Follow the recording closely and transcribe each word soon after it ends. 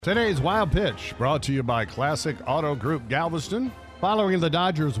Today's Wild Pitch brought to you by Classic Auto Group Galveston. Following the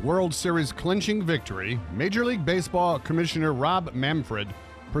Dodgers' World Series clinching victory, Major League Baseball Commissioner Rob Manfred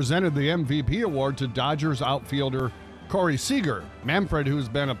presented the MVP award to Dodgers outfielder Corey Seager. Manfred, who's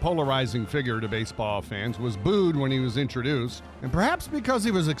been a polarizing figure to baseball fans, was booed when he was introduced, and perhaps because he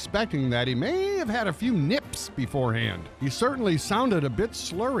was expecting that, he may have had a few nips beforehand. He certainly sounded a bit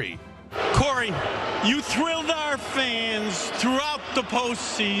slurry. Corey, you thrilled our fans throughout the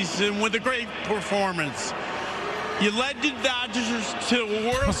postseason with a great performance. You led the Dodgers to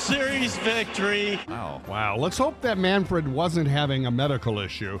a World Series victory. Wow. Let's hope that Manfred wasn't having a medical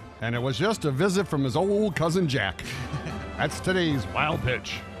issue, and it was just a visit from his old cousin Jack. That's today's Wild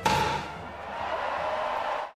Pitch.